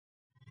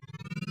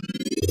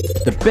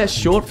Best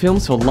short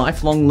films for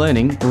lifelong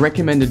learning,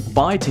 recommended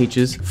by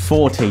teachers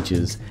for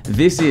teachers.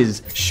 This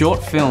is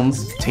Short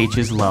Films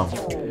Teachers Love,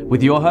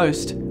 with your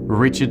host,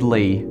 Richard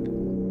Lee.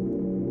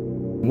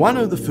 One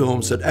of the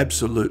films that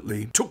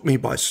absolutely took me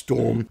by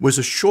storm was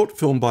a short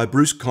film by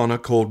Bruce Conner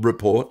called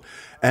Report,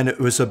 and it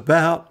was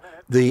about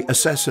the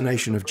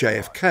assassination of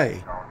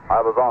JFK.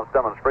 I was on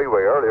Stemmons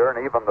Freeway earlier,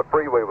 and even the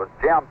freeway was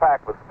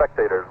jam-packed with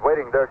spectators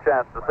waiting their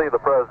chance to see the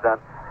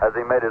president as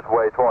he made his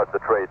way towards the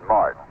Trade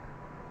Mart.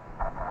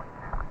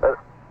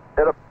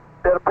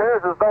 It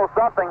appears as though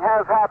something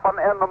has happened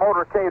in the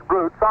motorcade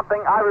route.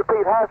 Something, I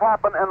repeat, has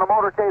happened in the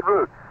motorcade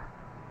route.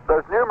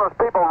 There's numerous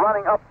people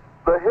running up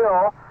the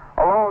hill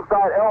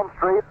alongside Elm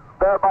Street,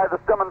 there by the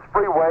Stemmons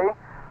Freeway.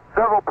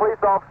 Several police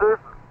officers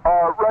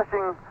are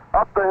rushing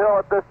up the hill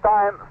at this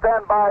time.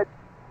 Stand by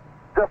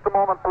just a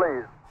moment,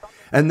 please.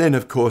 And then,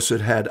 of course, it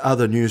had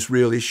other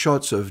newsreely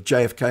shots of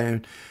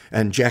JFK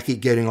and Jackie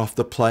getting off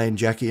the plane,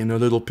 Jackie in a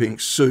little pink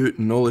suit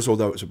and all this,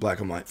 although it was a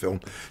black and white film.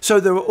 So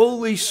there were all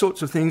these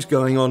sorts of things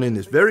going on in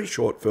this very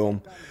short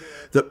film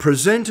that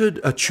presented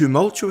a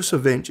tumultuous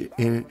event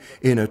in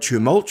a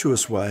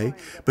tumultuous way,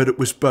 but it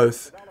was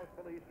both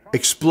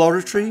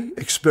exploratory,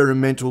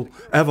 experimental,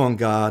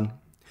 avant-garde,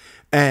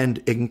 and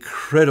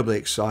incredibly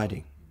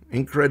exciting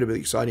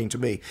to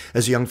me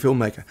as a young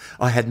filmmaker.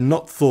 I had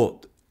not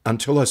thought,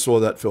 until I saw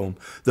that film,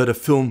 that a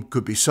film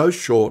could be so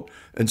short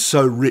and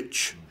so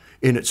rich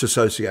in its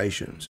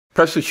associations.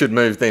 Perhaps we should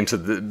move then to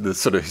the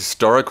sort of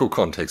historical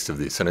context of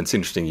this. And it's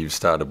interesting you've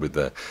started with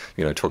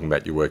talking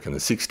about your work in the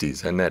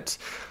 60s. And that's,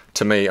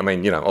 to me, I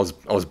mean, I was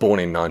born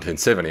in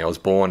 1970. I was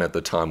born at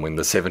the time when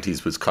the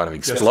 70s was kind of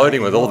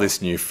exploding with all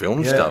this new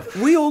film stuff.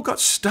 We all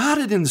got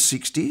started in the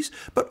 60s,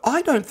 but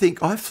I don't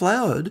think I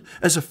flowered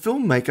as a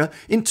filmmaker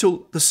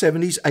until the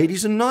 70s,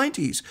 80s and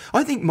 90s.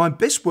 I think my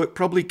best work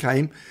probably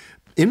came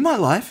in my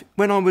life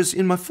when I was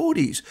in my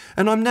 40s.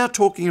 And I'm now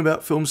talking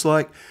about films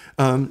like,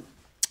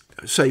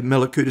 say,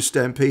 Malakuta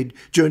Stampede,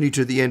 Journey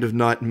to the End of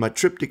Night, and my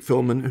triptych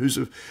film,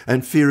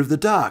 and Fear of the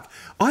Dark.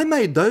 I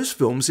made those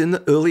films in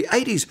the early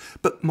 80s,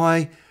 but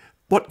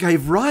what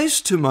gave rise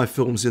to my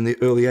films in the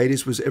early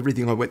 80s was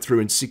everything I went through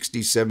in 60s,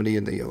 70s,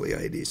 and the early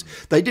 80s.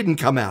 They didn't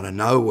come out of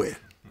nowhere.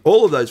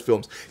 All of those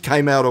films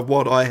came out of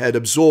what I had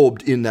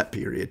absorbed in that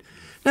period.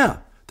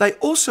 Now, they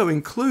also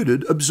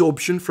included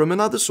absorption from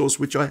another source,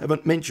 which I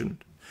haven't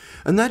mentioned.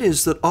 And that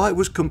is that I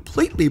was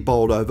completely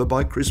bowled over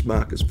by Chris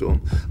Marker's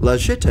film, La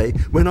Jetée,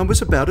 when I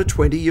was about a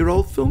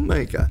 20-year-old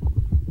filmmaker.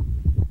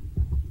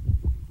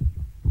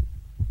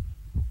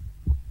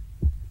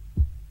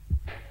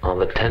 On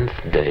the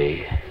 10th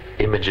day,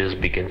 images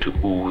begin to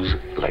ooze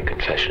like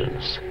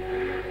confessions.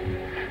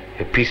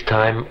 A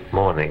peacetime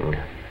morning.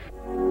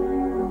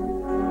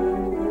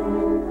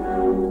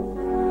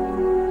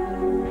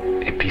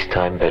 A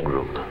peacetime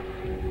bedroom.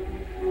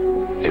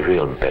 A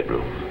real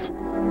bedroom.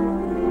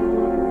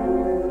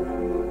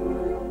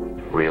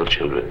 Real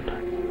children.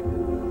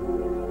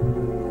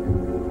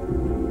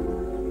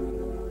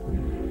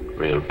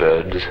 Real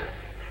birds.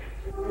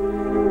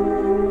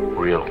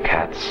 Real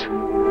cats.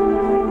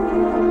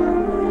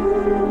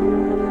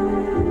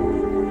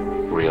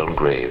 Real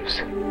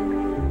graves.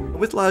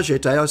 With La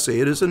Jetée, I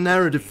see it as a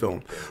narrative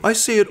film. I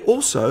see it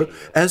also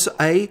as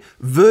a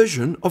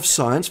version of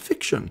science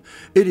fiction.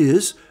 It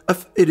is a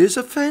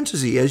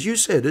fantasy, as you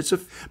said,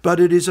 but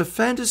it is a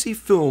fantasy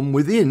film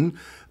within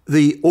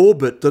the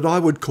orbit that I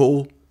would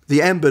call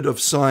the ambit of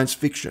science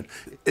fiction.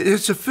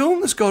 It's a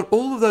film that's got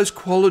all of those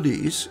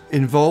qualities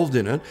involved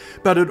in it,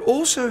 but it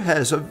also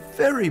has a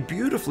very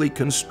beautifully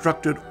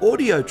constructed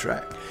audio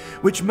track,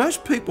 which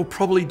most people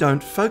probably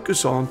don't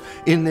focus on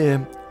in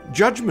their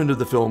judgment of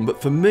the film. But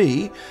for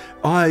me,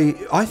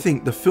 I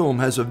think the film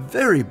has a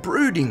very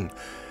brooding,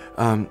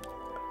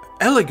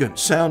 elegant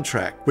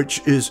soundtrack,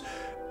 which is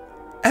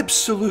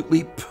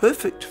absolutely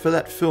perfect for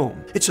that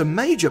film. It's a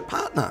major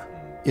partner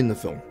in the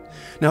film.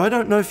 Now, I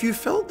don't know if you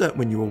felt that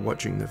when you were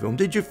watching the film.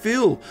 Did you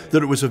feel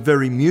that it was a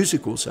very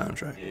musical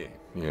soundtrack?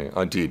 Yeah,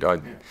 I did.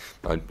 I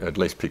at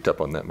least picked up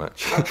on that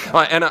much.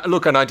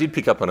 And I did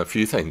pick up on a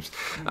few things.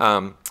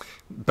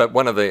 But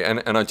one of the,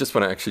 and I just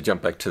want to actually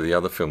jump back to the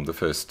other film, the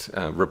first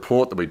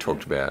Report that we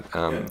talked about,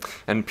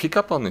 and pick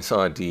up on this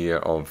idea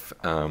of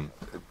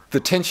the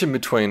tension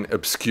between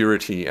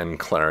obscurity and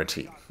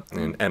clarity.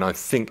 And I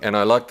think, and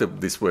I like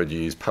this word you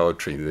use,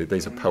 poetry.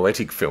 These are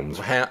poetic films.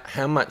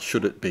 How much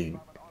should it be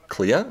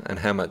clear and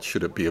how much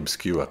should it be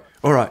obscure?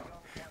 All right.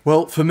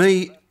 Well, for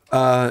me,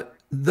 that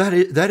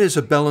is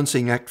a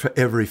balancing act for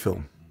every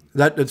film.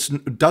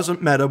 It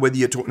doesn't matter whether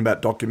you're talking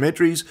about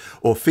documentaries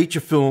or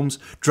feature films,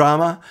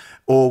 drama,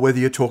 or whether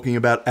you're talking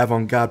about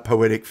avant-garde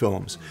poetic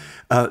films.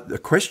 The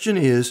question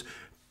is,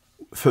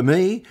 for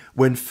me,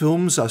 when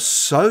films are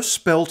so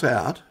spelt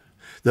out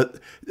that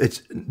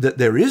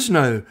there is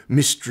no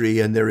mystery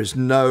and there is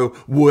no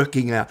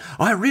working out.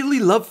 I really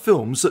love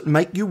films that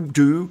make you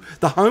do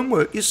the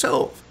homework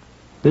yourself.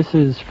 This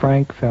is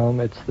Frank film.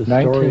 It's the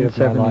story of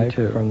my life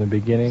from the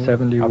beginning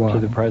 71, up to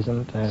the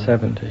present and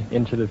 70,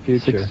 into the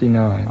future.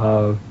 69,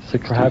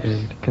 perhaps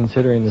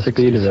considering the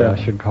speed of it,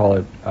 I should call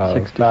it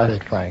a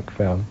fast Frank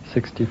film.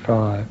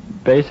 65.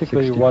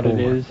 Basically 64, what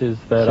it is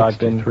that I've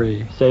been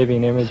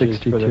saving images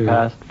 62, for the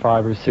past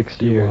 5 or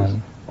 6 years.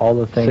 All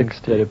the things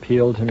 60, that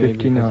appeal to me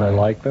 59, because I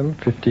like them,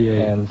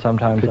 58, and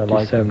sometimes I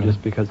like them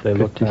just because they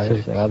look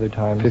nice, and other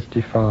times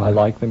 55, I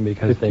like them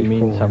because 54, they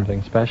mean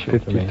something special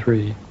 53,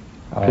 to me.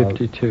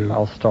 52.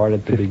 I'll start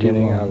at the 51,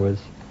 beginning. I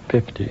was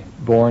 50,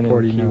 born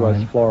 49, in Key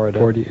West, Florida.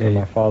 48,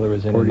 My father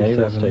was in a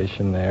naval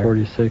station there.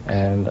 46,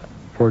 and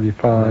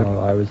 45,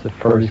 I was the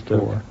first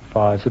 44, of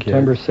 5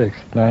 September kids.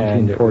 6th,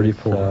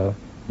 1944.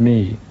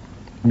 Me.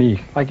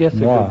 I guess a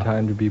Moi. good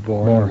time to be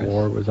born. Morris. The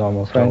war was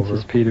almost Francis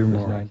over. Peter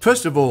Morris.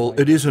 First of all,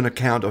 it is an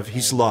account of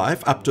his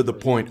life up to the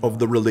point of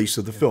the release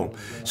of the film.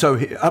 So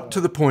up to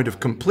the point of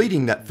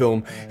completing that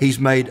film, he's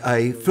made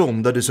a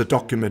film that is a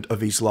document of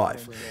his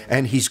life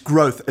and his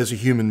growth as a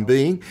human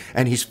being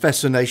and his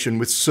fascination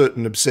with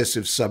certain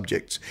obsessive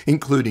subjects,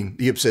 including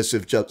the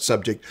obsessive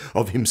subject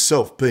of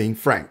himself being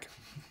Frank.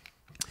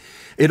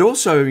 It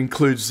also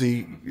includes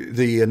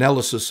the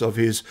analysis of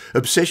his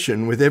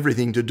obsession with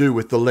everything to do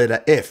with the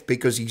letter F,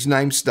 because his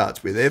name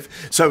starts with F,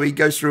 so he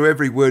goes through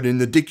every word in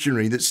the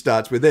dictionary that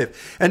starts with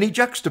F. And he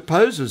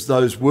juxtaposes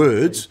those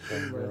words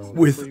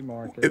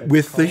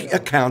with the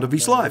account of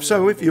his life.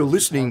 So if you're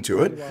listening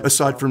to it,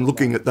 aside from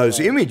looking at those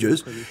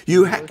images,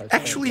 you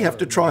actually have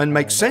to try and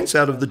make sense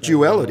out of the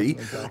duality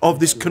of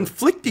this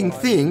conflicting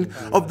thing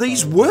of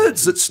these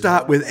words that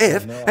start with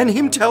F and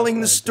him telling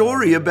the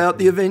story about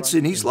the events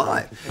in his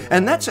life.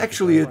 And that's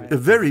actually a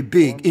very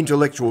big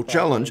intellectual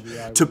challenge,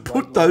 to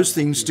put those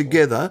things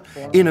together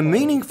in a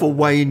meaningful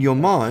way in your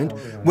mind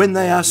when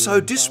they are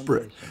so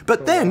disparate.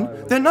 But then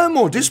they're no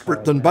more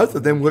disparate than both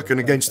of them working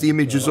against the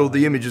images or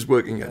the images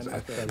working against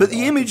them. But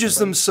the images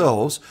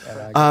themselves,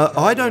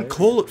 I don't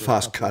call it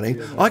fast cutting,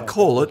 I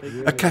call it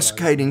a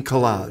cascading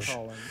collage.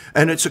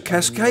 And it's a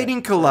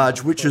cascading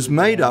collage which is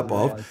made up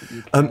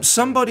of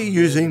somebody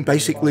using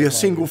basically a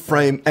single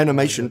frame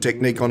animation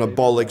technique on a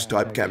Bolex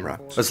type camera.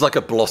 It's like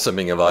a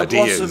blossoming of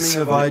ideas. A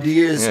blossoming of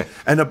ideas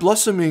and a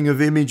blossoming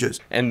of images.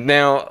 And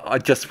now I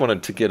just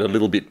wanted to get a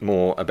little bit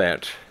more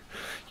about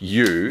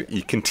you.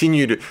 You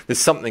continue to, there's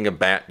something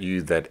about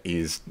you that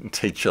is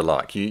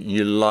teacher-like.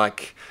 You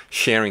like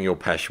sharing your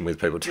passion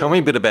with people. Tell me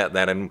a bit about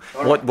that and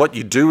what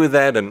you do with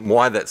that and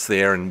why that's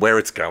there and where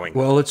it's going.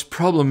 Well, it's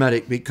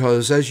problematic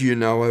because, as you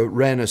know, I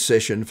ran a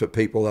session for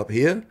people up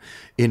here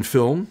in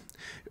film,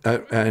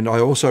 and I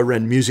also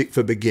ran music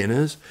for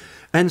beginners.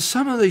 And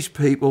some of these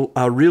people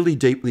are really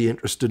deeply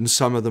interested and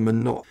some of them are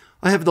not.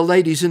 I have the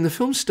ladies in the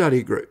film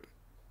study group.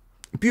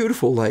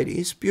 Beautiful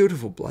ladies,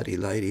 beautiful bloody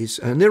ladies,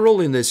 and they're all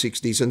in their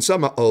 60s, and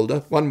some are older.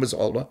 One was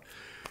older,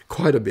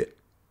 quite a bit.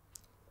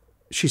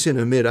 She's in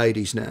her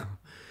mid-80s now.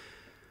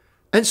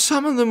 And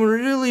some of them were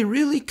really,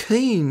 really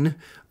keen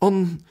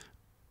on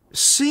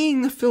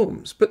seeing the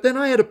films. But then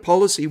I had a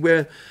policy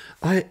where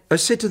I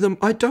said to them,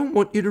 I don't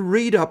want you to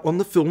read up on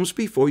the films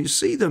before you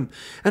see them.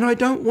 And I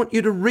don't want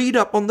you to read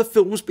up on the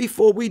films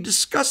before we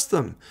discuss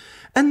them.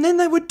 And then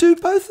they would do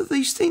both of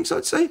these things.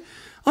 I'd say,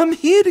 I'm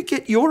here to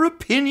get your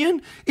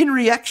opinion in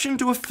reaction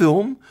to a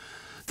film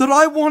that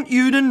I want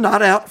you to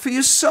nut out for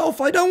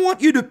yourself. I don't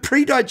want you to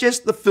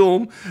pre-digest the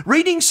film,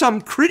 reading some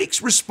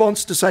critic's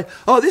response to say,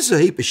 oh, this is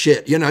a heap of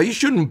shit, you know, you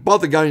shouldn't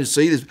bother going to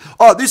see this.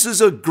 Oh, this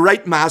is a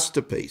great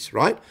masterpiece,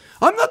 right?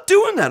 I'm not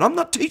doing that. I'm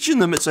not teaching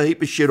them it's a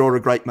heap of shit or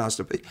a great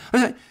masterpiece.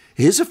 I say,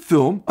 here's a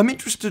film. I'm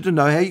interested to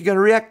know how you're going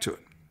to react to it.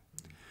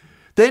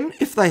 Then,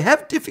 if they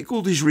have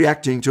difficulties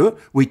reacting to it,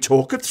 we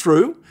talk it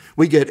through.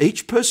 We get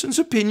each person's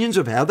opinions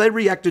of how they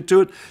reacted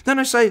to it. Then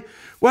I say,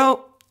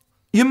 well,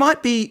 you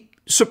might be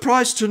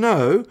surprised to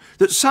know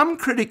that some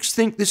critics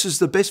think this is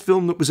the best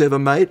film that was ever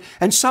made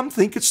and some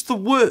think it's the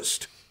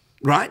worst,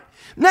 right?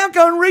 Now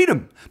go and read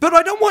them. But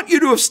I don't want you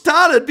to have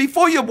started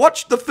before you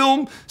watched the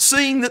film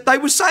seeing that they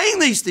were saying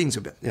these things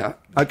about it. Yeah,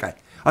 okay.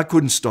 I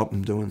couldn't stop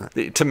them doing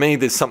that. To me,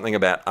 there's something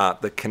about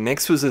art that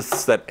connects with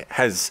us that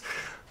has,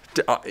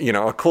 you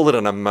know, I call it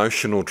an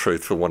emotional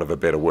truth, for want of a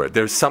better word.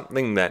 There's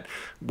something that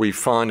we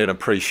find and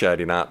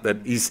appreciate in art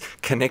that is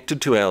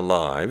connected to our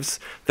lives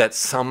that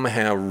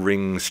somehow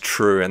rings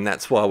true, and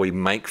that's why we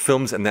make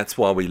films, and that's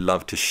why we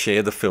love to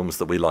share the films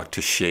that we like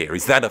to share.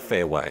 Is that a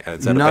fair way?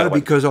 No,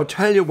 because I'll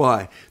tell you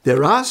why.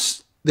 There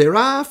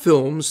are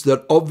films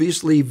that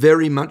obviously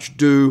very much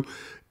do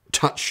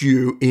touch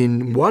you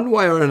in one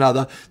way or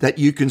another that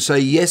you can say,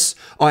 yes,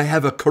 I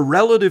have a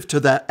correlative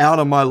to that out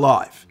of my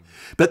life.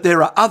 But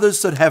there are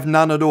others that have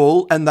none at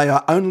all, and they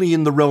are only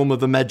in the realm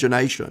of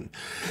imagination.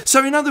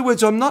 So in other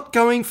words, I'm not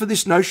going for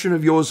this notion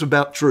of yours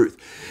about truth.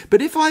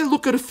 But if I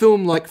look at a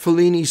film like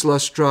Fellini's La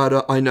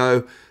Strada, I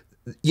know,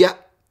 yeah,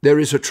 there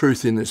is a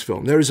truth in this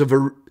film. There is a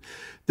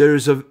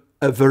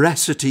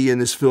veracity in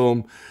this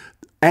film,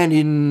 and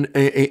in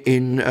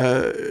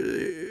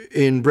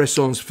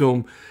Bresson's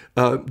film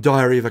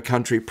Diary of a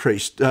Country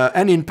Priest,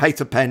 and in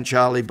Peter Pan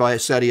Charlie by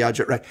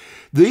Satyajit Ray.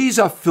 These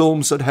are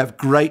films that have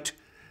great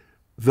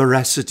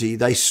veracity.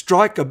 They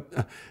strike a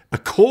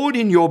chord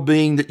in your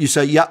being that you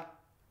say, yeah.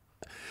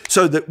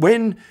 So that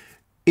when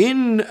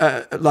in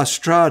La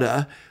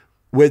Strada,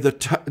 where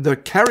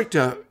the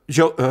character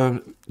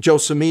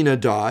Gelsomina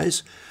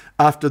dies,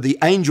 after the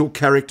angel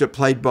character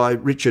played by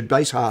Richard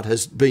Basehart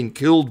has been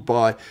killed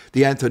by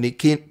the Anthony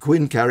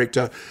Quinn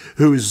character,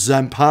 who is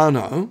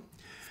Zampano.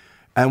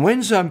 And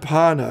when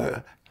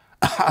Zampano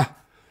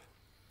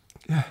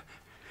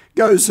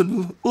goes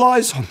and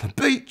lies on the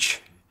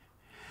beach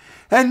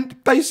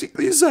and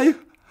basically say,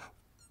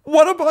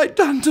 what have I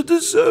done to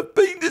deserve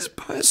being this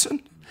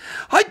person?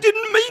 I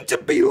didn't mean to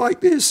be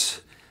like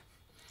this.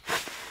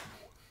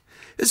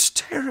 It's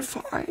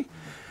terrifying.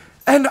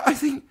 And I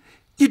think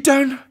you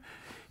don't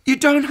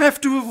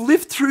have to have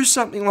lived through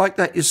something like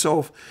that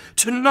yourself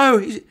to know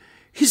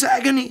his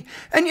agony.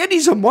 And yet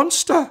he's a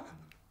monster.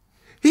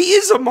 He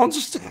is a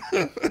monster.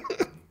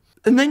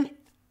 And then,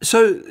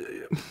 so,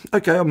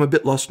 okay, I'm a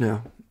bit lost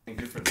now.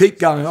 Keep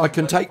going. I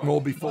can take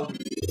more before.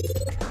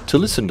 To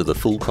listen to the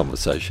full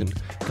conversation,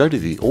 go to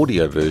the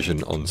audio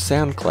version on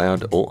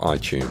SoundCloud or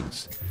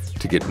iTunes.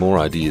 To get more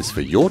ideas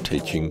for your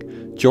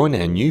teaching, join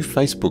our new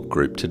Facebook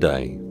group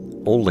today.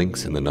 All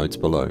links in the notes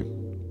below.